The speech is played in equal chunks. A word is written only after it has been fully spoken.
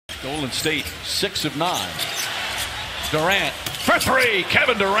Golden State 6 of 9. Durant for three.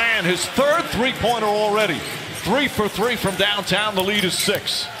 Kevin Durant, his third three-pointer already. 3 for 3 from downtown. The lead is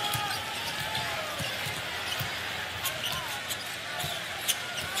 6.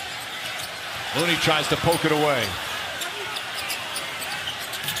 Looney tries to poke it away.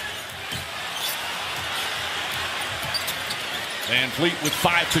 VanVleet with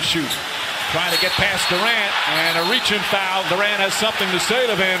 5 to shoot. Trying to get past Durant, and a reach-in foul. Durant has something to say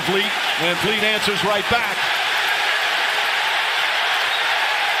to VanVleet. VanVleet answers right back.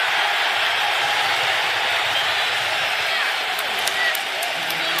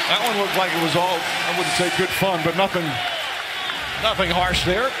 That one looked like it was all, I wouldn't say good fun, but nothing harsh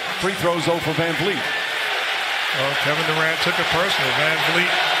there. Free throws though for VanVleet. Well, Kevin Durant took it personal.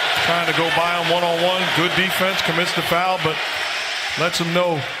 VanVleet trying to go by him one-on-one. Good defense, commits the foul, but lets him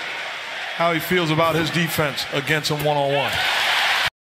know how he feels about his defense against him one-on-one.